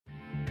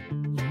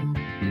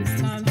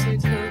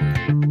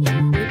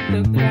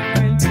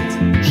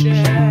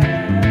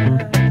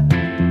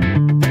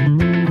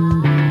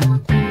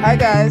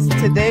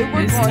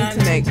to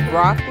make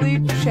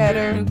broccoli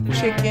cheddar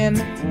chicken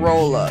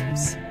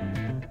roll-ups.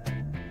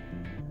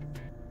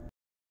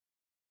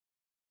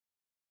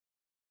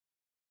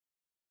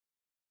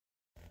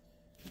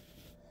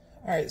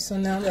 Alright, so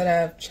now that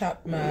I've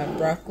chopped my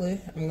broccoli,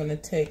 I'm going to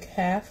take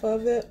half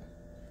of it,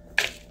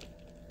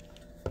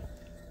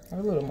 or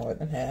a little more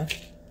than half,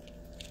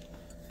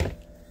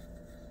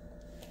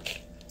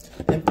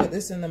 and put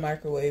this in the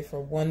microwave for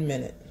 1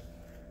 minute.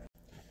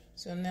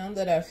 So now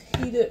that I've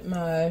heated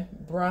my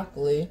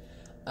broccoli,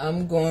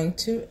 I'm going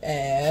to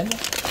add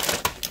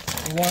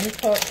 1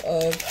 cup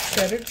of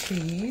cheddar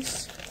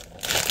cheese,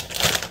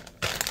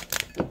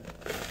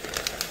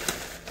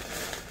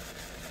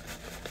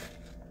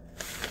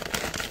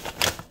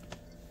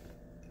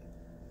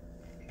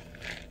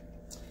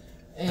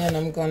 and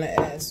I'm going to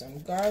add some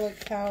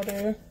garlic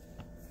powder,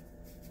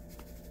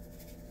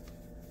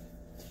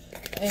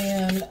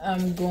 and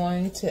I'm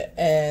going to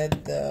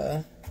add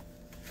the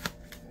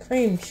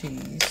cream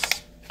cheese.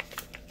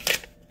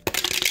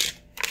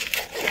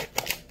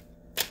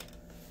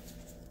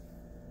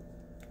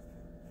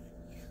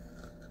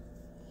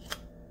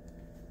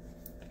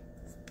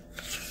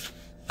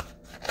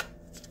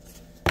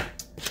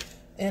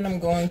 And I'm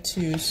going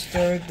to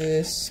stir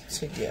this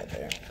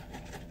together.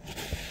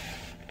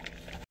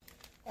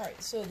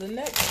 Alright, so the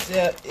next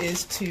step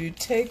is to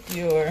take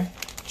your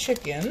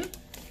chicken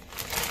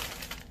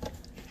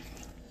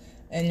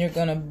and you're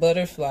going to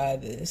butterfly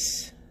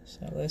this.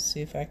 So let's see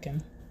if I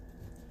can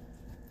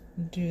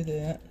do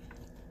that.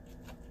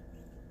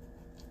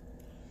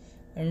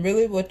 And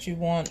really what you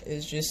want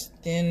is just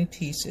thin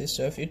pieces.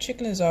 So if your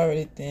chicken is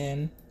already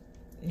thin,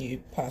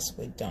 you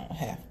possibly don't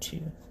have to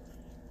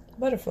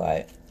butterfly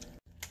it.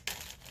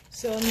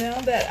 So now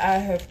that I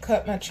have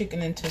cut my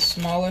chicken into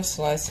smaller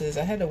slices,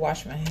 I had to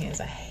wash my hands.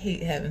 I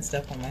hate having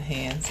stuff on my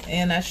hands,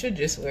 and I should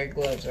just wear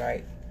gloves,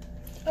 right?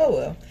 Oh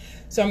well.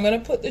 So I'm going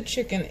to put the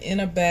chicken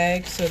in a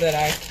bag so that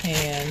I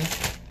can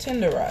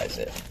tenderize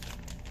it.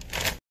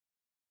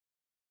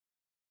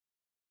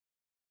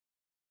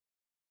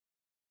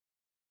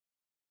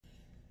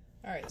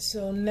 Alright,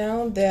 so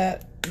now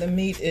that the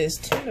meat is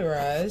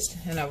tenderized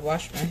and I've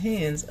washed my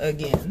hands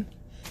again,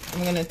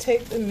 I'm going to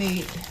take the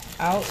meat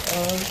out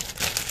of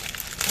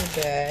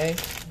the bag.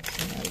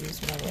 I'll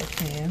use my left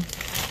hand.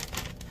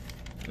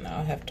 Now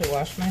I'll have to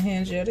wash my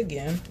hands yet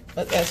again,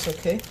 but that's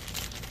okay.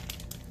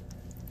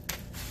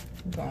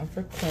 I'm going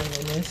for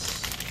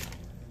cleanliness.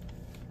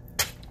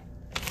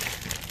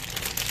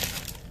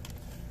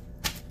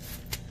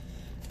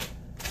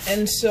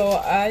 And so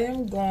I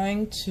am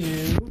going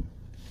to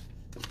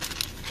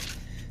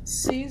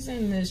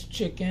season this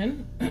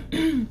chicken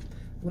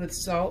with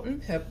salt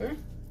and pepper.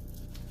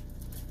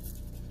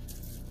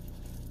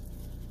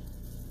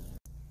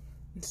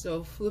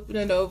 So flipping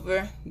it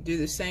over, do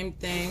the same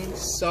thing,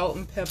 salt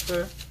and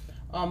pepper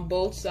on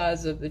both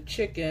sides of the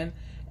chicken.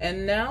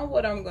 And now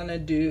what I'm going to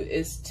do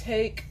is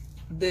take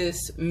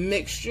this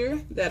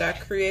mixture that I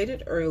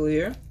created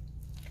earlier,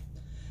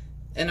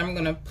 and I'm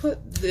going to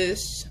put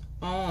this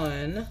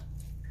on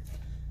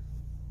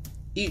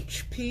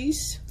each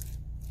piece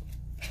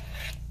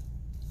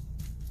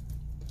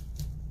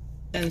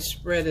and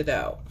spread it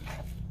out.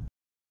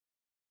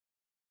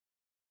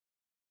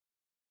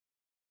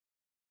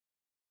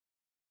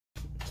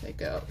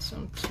 Take out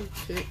some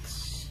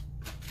toothpicks.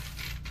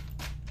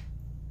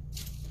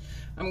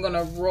 I'm going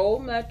to roll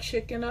my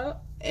chicken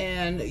up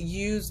and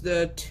use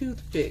the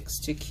toothpicks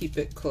to keep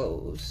it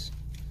closed.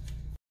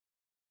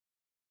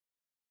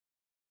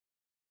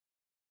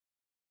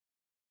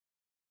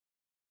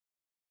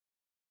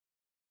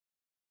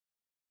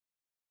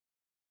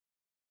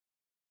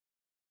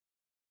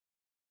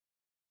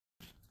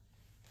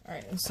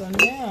 Alright, and so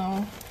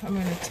now I'm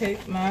going to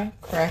take my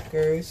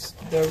crackers.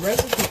 The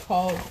recipe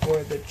called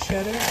for the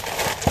cheddar,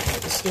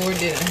 but the store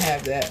didn't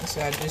have that, so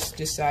I just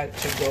decided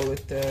to go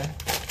with the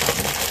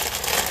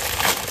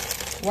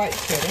white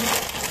cheddar.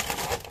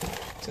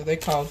 So they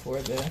called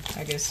for the,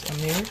 I guess,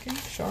 American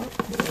sharp.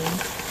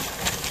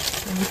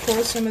 Let me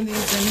pour some of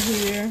these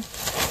in here.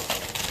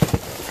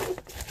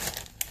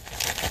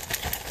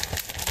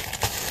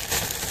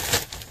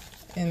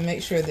 And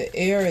make sure the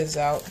air is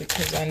out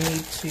because I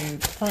need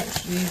to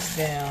crunch these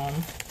down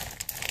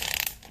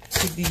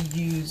to be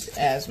used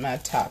as my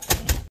topping.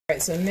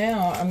 Alright, so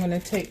now I'm going to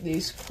take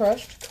these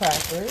crushed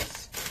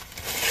crackers,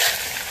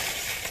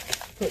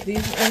 put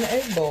these in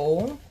a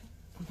bowl,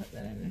 put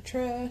that in the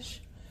trash.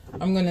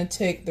 I'm going to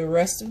take the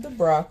rest of the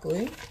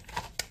broccoli,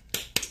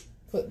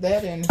 put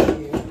that in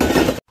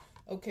here.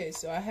 Okay,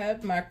 so I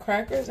have my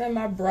crackers and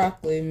my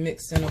broccoli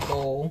mixed in a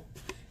bowl,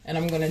 and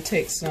I'm going to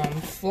take some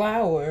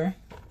flour,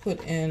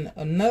 put in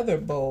another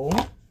bowl.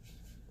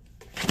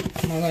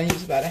 I'm going to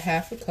use about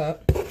 1/2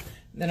 cup.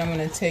 Then I'm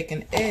going to take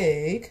an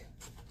egg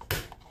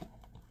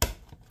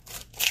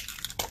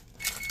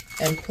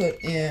and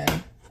put in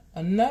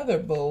another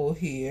bowl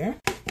here.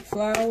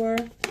 Flour,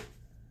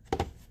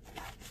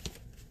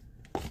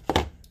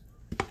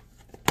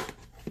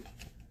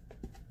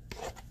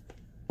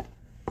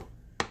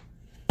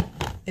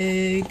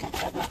 egg,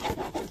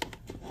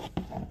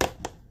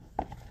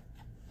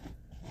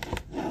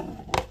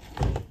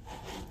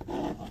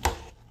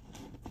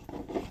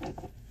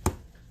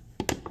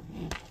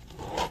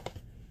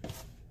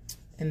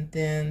 and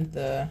then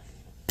the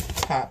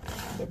top,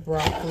 the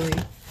broccoli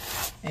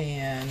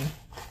and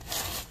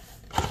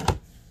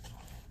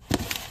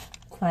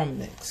crumb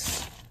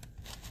mix,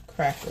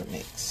 cracker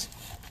mix.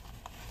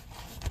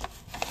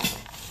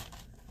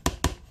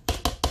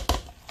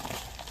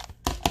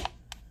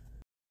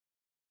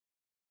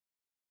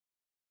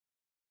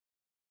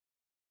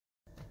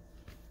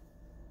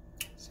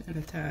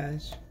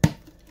 Sanitize.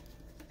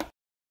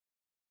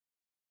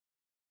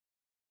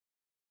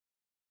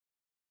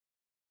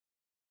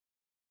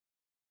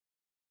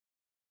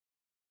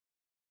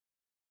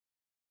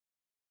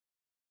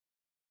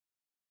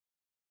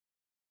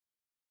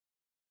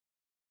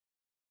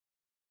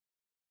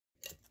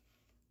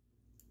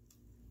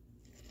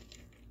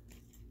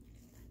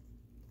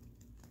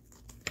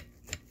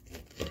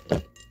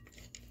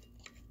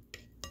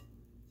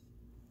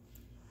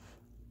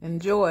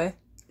 Enjoy.